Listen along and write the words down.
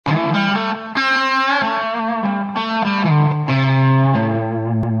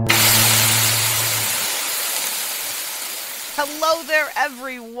there,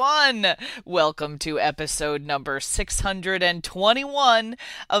 everyone! Welcome to episode number 621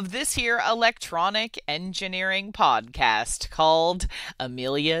 of this here electronic engineering podcast called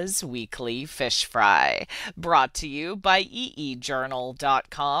Amelia's Weekly Fish Fry, brought to you by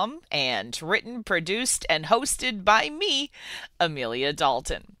eejournal.com and written, produced, and hosted by me, Amelia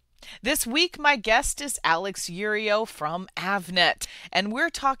Dalton. This week, my guest is Alex Iuorio from Avnet, and we're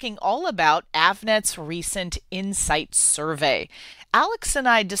talking all about Avnet's recent Insight Survey. Alex and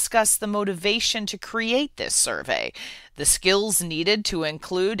I discuss the motivation to create this survey, the skills needed to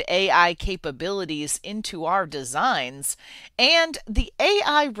include AI capabilities into our designs, and the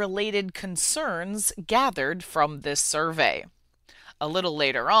AI-related concerns gathered from this survey. A little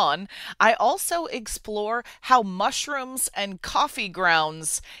later on, I also explore how mushrooms and coffee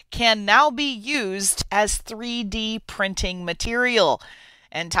grounds can now be used as 3D printing material,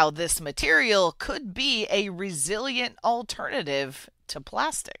 and how this material could be a resilient alternative to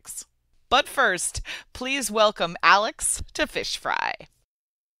plastics. But first, please welcome Alex to Fish Fry.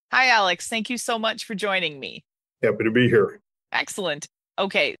 Hi, Alex. Thank you so much for joining me. Happy to be here. Excellent.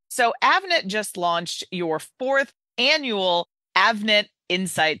 Okay, so Avnet just launched your fourth annual Avnet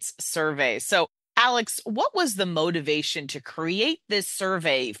Insights Survey. So, Alex, what was the motivation to create this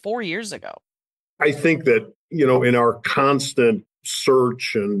survey 4 years ago? I think that, in our constant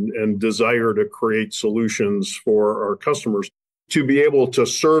search and desire to create solutions for our customers, to be able to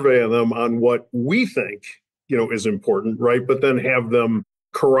survey them on what we think, is important, right? But then have them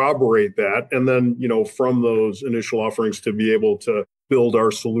corroborate that. And then, from those initial offerings to be able to build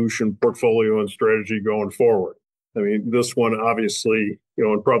our solution portfolio and strategy going forward. I mean, this one obviously,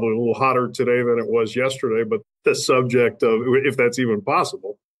 and probably a little hotter today than it was yesterday, but the subject of, if that's even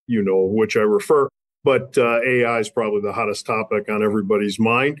possible, of which I refer, but AI is probably the hottest topic on everybody's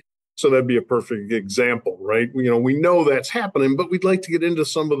mind. So that'd be a perfect example, right? We know that's happening, but we'd like to get into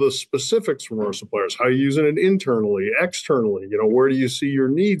some of the specifics from our suppliers. How are you using it internally, externally? Where do you see your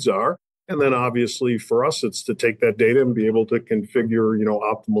needs are? And then obviously for us, it's to take that data and be able to configure,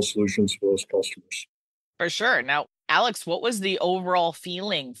 optimal solutions for those customers. For sure. Now, Alex, what was the overall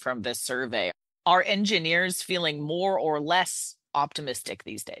feeling from this survey? Are engineers feeling more or less optimistic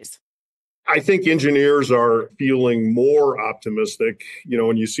these days? I think engineers are feeling more optimistic,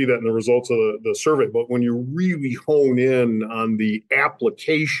 and you see that in the results of the survey. But when you really hone in on the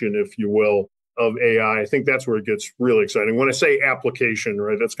application, if you will, of AI, I think that's where it gets really exciting. When I say application,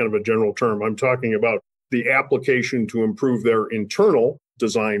 right, that's kind of a general term. I'm talking about the application to improve their internal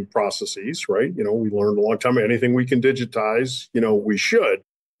design processes, right? We learned a long time, anything we can digitize, we should.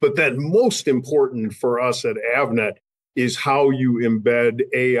 But then most important for us at Avnet is how you embed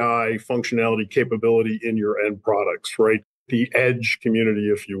AI functionality capability in your end products, right? The edge community,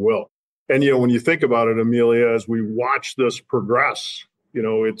 if you will. And, when you think about it, Amelia, as we watch this progress,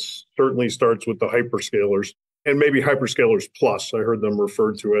 it certainly starts with the hyperscalers and maybe hyperscalers plus. I heard them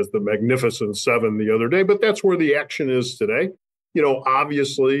referred to as the Magnificent Seven the other day, but that's where the action is today.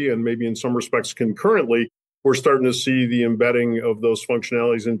 Obviously, and maybe in some respects concurrently, we're starting to see the embedding of those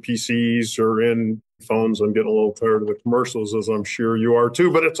functionalities in PCs or in phones. I'm getting a little tired of the commercials, as I'm sure you are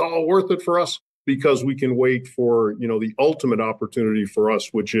too, but it's all worth it for us because we can wait for, the ultimate opportunity for us,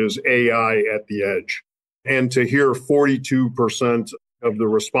 which is AI at the edge. And to hear 42% of the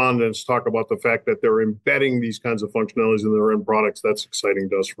respondents talk about the fact that they're embedding these kinds of functionalities in their end products, that's exciting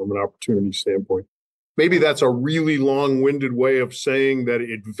to us from an opportunity standpoint. Maybe that's a really long-winded way of saying that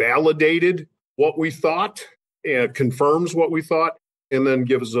it validated what we thought and confirms what we thought, and then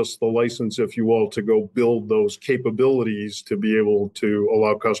gives us the license, if you will, to go build those capabilities to be able to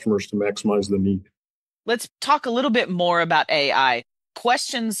allow customers to maximize the need. Let's talk a little bit more about AI.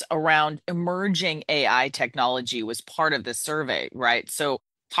 Questions around emerging AI technology was part of the survey, right? So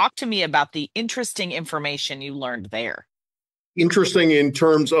talk to me about the interesting information you learned there. Interesting in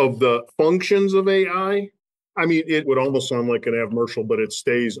terms of the functions of AI. I mean, it would almost sound like an advertial, but it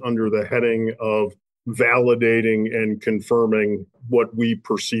stays under the heading of validating and confirming what we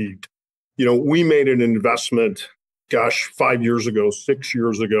perceived. We made an investment, 5 years ago, 6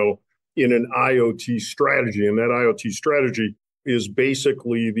 years ago, in an IoT strategy. And that IoT strategy is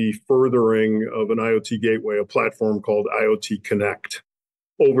basically the furthering of an IoT gateway, a platform called IoT Connect.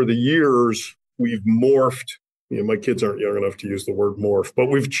 Over the years, we've morphed. My kids aren't young enough to use the word morph, but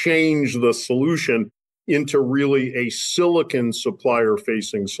we've changed the solution into really a silicon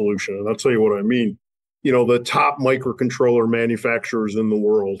supplier-facing solution. And I'll tell you what I mean. The top microcontroller manufacturers in the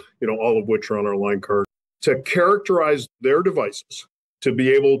world, all of which are on our line card, to characterize their devices, to be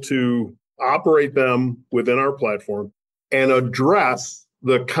able to operate them within our platform and address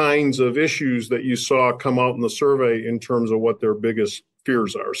the kinds of issues that you saw come out in the survey in terms of what their biggest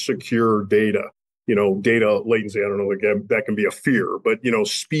fears are. Secure data, data latency. I don't know, again, that can be a fear, but,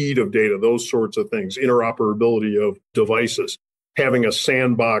 speed of data, those sorts of things, interoperability of devices, having a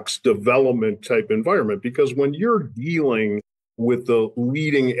sandbox development type environment. Because when you're dealing with the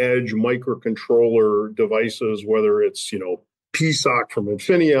leading edge microcontroller devices, whether it's, PSOC from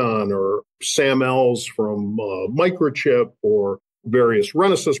Infineon or SAMLs from Microchip or various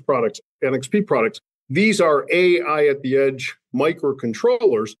Renesas products, NXP products, these are AI at the edge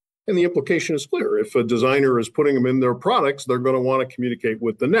microcontrollers. And the implication is clear. If a designer is putting them in their products, they're going to want to communicate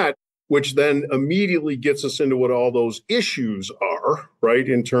with the net, which then immediately gets us into what all those issues are, right,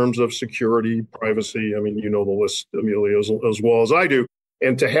 in terms of security, privacy. I mean, you know the list, Amelia, as well as I do.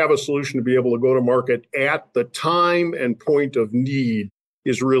 And to have a solution to be able to go to market at the time and point of need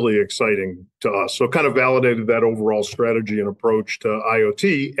is really exciting to us. So kind of validated that overall strategy and approach to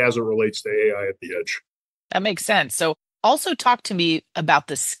IoT as it relates to AI at the edge. That makes sense. So also talk to me about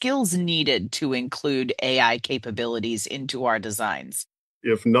the skills needed to include AI capabilities into our designs.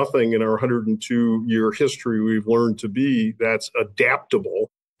 If nothing in our 102-year history, we've learned to be that's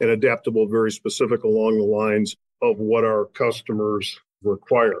adaptable and adaptable very specific along the lines of what our customers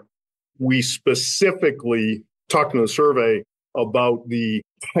require. We specifically talked in the survey about the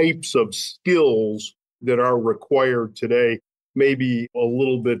types of skills that are required today, maybe a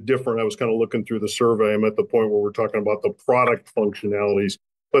little bit different. I was kind of looking through the survey. I'm at the point where we're talking about the product functionalities,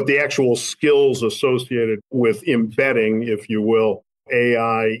 but the actual skills associated with embedding, if you will,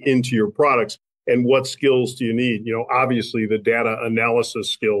 AI into your products. And what skills do you need? Obviously the data analysis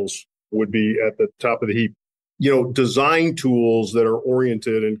skills would be at the top of the heap. Design tools that are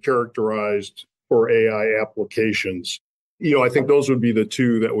oriented and characterized for AI applications. I think those would be the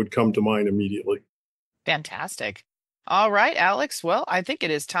two that would come to mind immediately. Fantastic. All right, Alex. Well, I think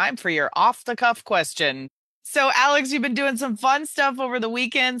it is time for your off-the-cuff question. So, Alex, you've been doing some fun stuff over the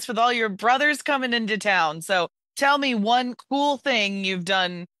weekends with all your brothers coming into town. So tell me one cool thing you've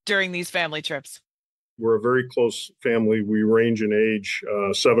done during these family trips. We're a very close family. We range in age,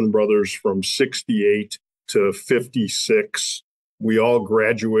 7 brothers from 68 to 56. We all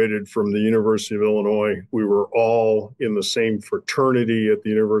graduated from the University of Illinois. We were all in the same fraternity at the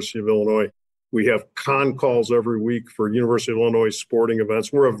University of Illinois. We have con calls every week for University of Illinois sporting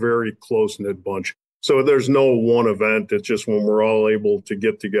events. We're a very close-knit bunch. So there's no one event. It's just when we're all able to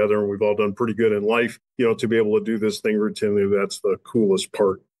get together, and we've all done pretty good in life, to be able to do this thing routinely, that's the coolest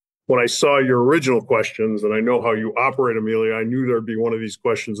part. When I saw your original questions, and I know how you operate, Amelia, I knew there'd be one of these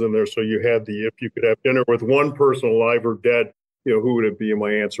questions in there. So you had if you could have dinner with one person alive or dead, who would it be? And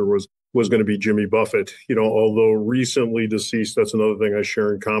my answer was going to be Jimmy Buffett. Although recently deceased, that's another thing I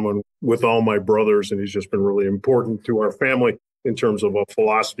share in common with all my brothers. And he's just been really important to our family in terms of a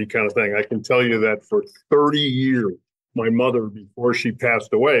philosophy kind of thing. I can tell you that for 30 years, my mother, before she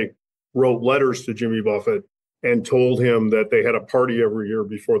passed away, wrote letters to Jimmy Buffett and told him that they had a party every year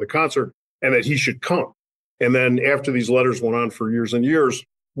before the concert and that he should come. And then after these letters went on for years and years,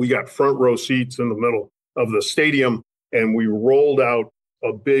 we got front row seats in the middle of the stadium, and we rolled out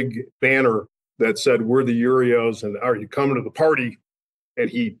a big banner that said, "We're the Iuorios, and are you coming to the party?" And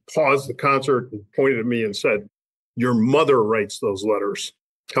he paused the concert and pointed at me and said, "Your mother writes those letters."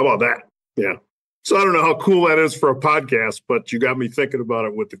 How about that? Yeah. So I don't know how cool that is for a podcast, but you got me thinking about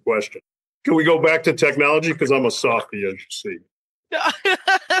it with the question. Can we go back to technology? Because I'm a softie, as you see.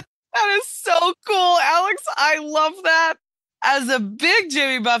 That is so cool, Alex. I love that. As a big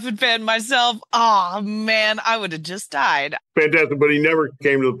Jimmy Buffett fan myself, oh man, I would have just died. Fantastic, but he never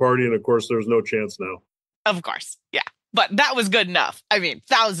came to the party, and of course, there's no chance now. Of course, yeah. But that was good enough. I mean,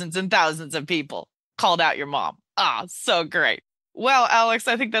 thousands and thousands of people called out your mom. Ah, so great. Well, Alex,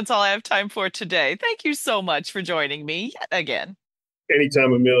 I think that's all I have time for today. Thank you so much for joining me yet again.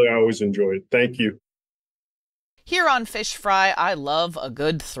 Anytime, Amelia, I always enjoy it. Thank you. Here on Fish Fry, I love a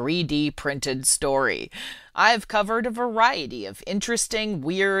good 3D printed story. I've covered a variety of interesting,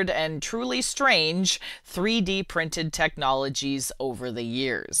 weird, and truly strange 3D printed technologies over the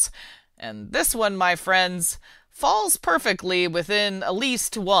years. And this one, my friends, falls perfectly within at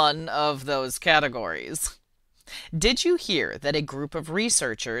least one of those categories. Did you hear that a group of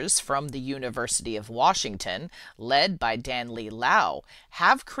researchers from the University of Washington, led by Danley Lau,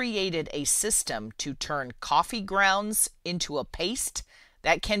 have created a system to turn coffee grounds into a paste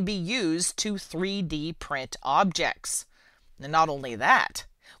that can be used to 3D print objects? And not only that,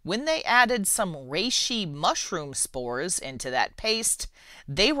 when they added some reishi mushroom spores into that paste,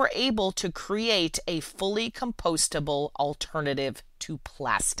 they were able to create a fully compostable alternative to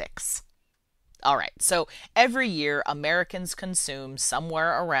plastics. All right, so every year Americans consume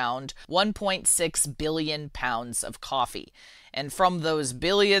somewhere around 1.6 billion pounds of coffee. And from those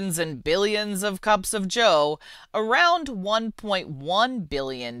billions and billions of cups of joe, around 1.1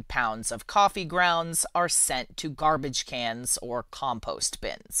 billion pounds of coffee grounds are sent to garbage cans or compost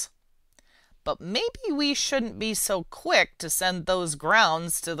bins. But maybe we shouldn't be so quick to send those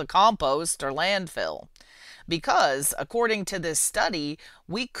grounds to the compost or landfill. Because, according to this study,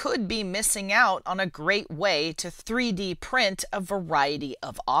 we could be missing out on a great way to 3D print a variety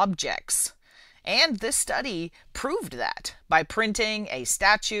of objects. And this study proved that by printing a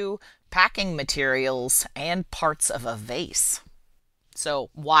statue, packing materials, and parts of a vase. So,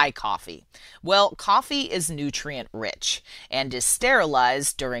 why coffee? Well, coffee is nutrient rich and is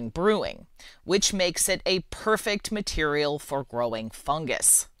sterilized during brewing, which makes it a perfect material for growing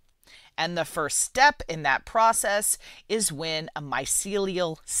fungus. And the first step in that process is when a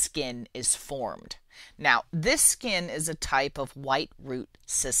mycelial skin is formed. Now, this skin is a type of white root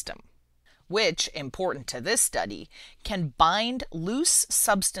system, which, important to this study, can bind loose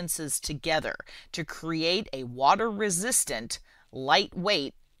substances together to create a water-resistant,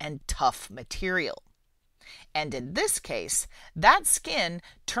 lightweight, and tough material. And in this case, that skin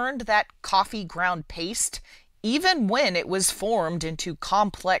turned that coffee ground paste, even when it was formed into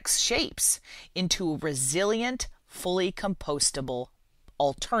complex shapes, into a resilient, fully compostable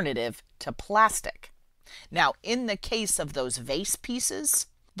alternative to plastic. Now, in the case of those vase pieces,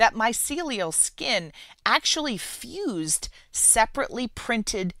 that mycelial skin actually fused separately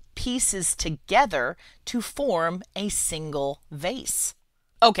printed pieces together to form a single vase.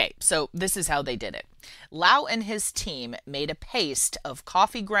 Okay, so this is how they did it. Lau and his team made a paste of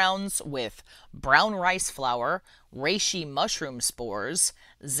coffee grounds with brown rice flour, reishi mushroom spores,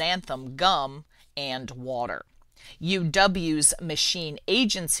 xanthan gum, and water. UW's Machine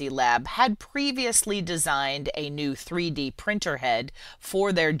Agency Lab had previously designed a new 3D printer head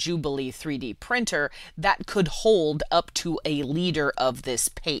for their Jubilee 3D printer that could hold up to a liter of this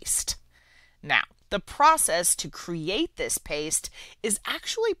paste. Now, the process to create this paste is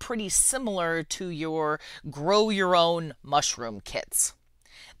actually pretty similar to your grow your own mushroom kits.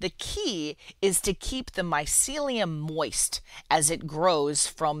 The key is to keep the mycelium moist as it grows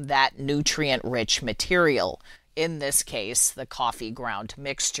from that nutrient-rich material, in this case, the coffee ground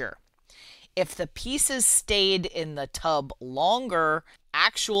mixture. If the pieces stayed in the tub longer,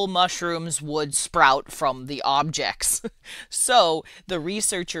 actual mushrooms would sprout from the objects. So the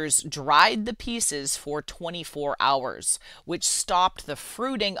researchers dried the pieces for 24 hours, which stopped the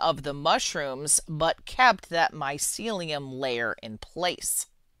fruiting of the mushrooms but kept that mycelium layer in place.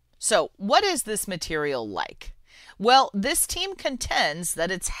 So what is this material like? Well, this team contends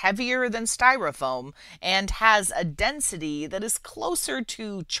that it's heavier than styrofoam and has a density that is closer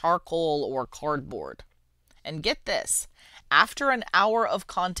to charcoal or cardboard. And get this, after an hour of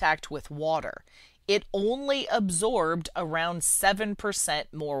contact with water, it only absorbed around 7%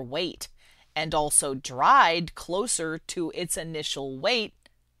 more weight and also dried closer to its initial weight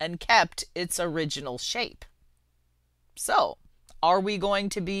and kept its original shape. So, are we going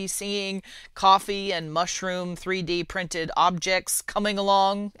to be seeing coffee and mushroom 3D printed objects coming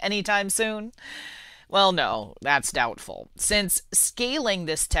along anytime soon? Well, no, that's doubtful, since scaling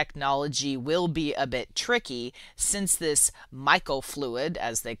this technology will be a bit tricky, since this microfluid,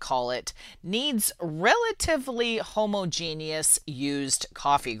 as they call it, needs relatively homogeneous used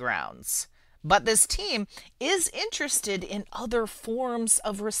coffee grounds. But this team is interested in other forms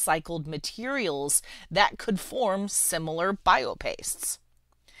of recycled materials that could form similar biopastes.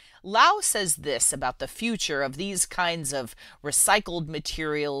 Lau says this about the future of these kinds of recycled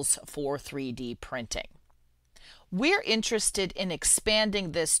materials for 3D printing. We're interested in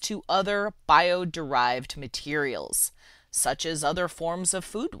expanding this to other bio-derived materials, such as other forms of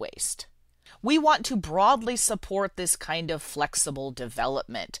food waste. We want to broadly support this kind of flexible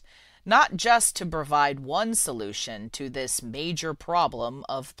development, not just to provide one solution to this major problem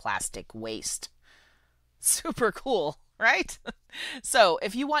of plastic waste. Super cool, right? So,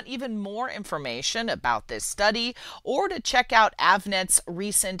 if you want even more information about this study or to check out Avnet's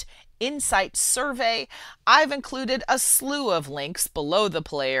recent Insight survey, I've included a slew of links below the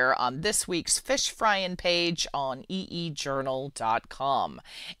player on this week's Fish Fryin' page on eejournal.com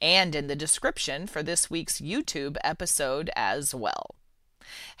and in the description for this week's YouTube episode as well.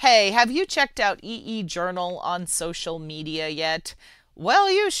 Hey, have you checked out EE Journal on social media yet? Well,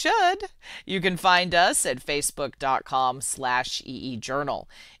 you should. You can find us at facebook.com/EEJournal.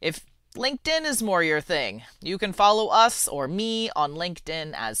 If LinkedIn is more your thing, you can follow us or me on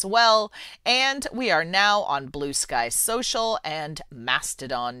LinkedIn as well. And we are now on Blue Sky Social and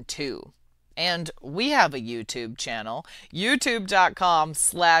Mastodon too. And we have a YouTube channel,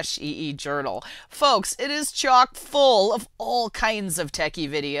 youtube.com/EEJournal. Folks, it is chock full of all kinds of techie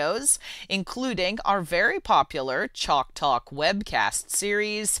videos, including our very popular Chalk Talk webcast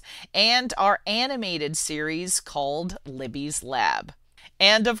series and our animated series called Libby's Lab.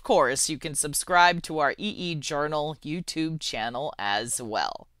 And of course, you can subscribe to our EE Journal YouTube channel as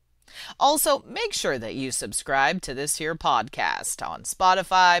well. Also, make sure that you subscribe to this here podcast on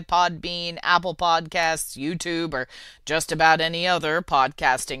Spotify, Podbean, Apple Podcasts, YouTube, or just about any other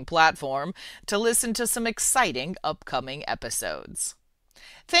podcasting platform to listen to some exciting upcoming episodes.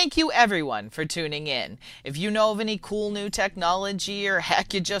 Thank you everyone for tuning in. If you know of any cool new technology or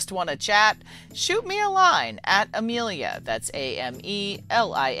heck you just want to chat, shoot me a line at Amelia, that's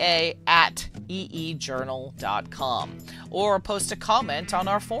AMELIA, at eejournal.com, or post a comment on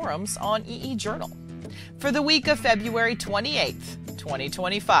our forums on EE Journal. For the week of February 28th,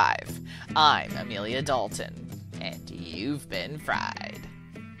 2025, I'm Amelia Dalton, and you've been fried.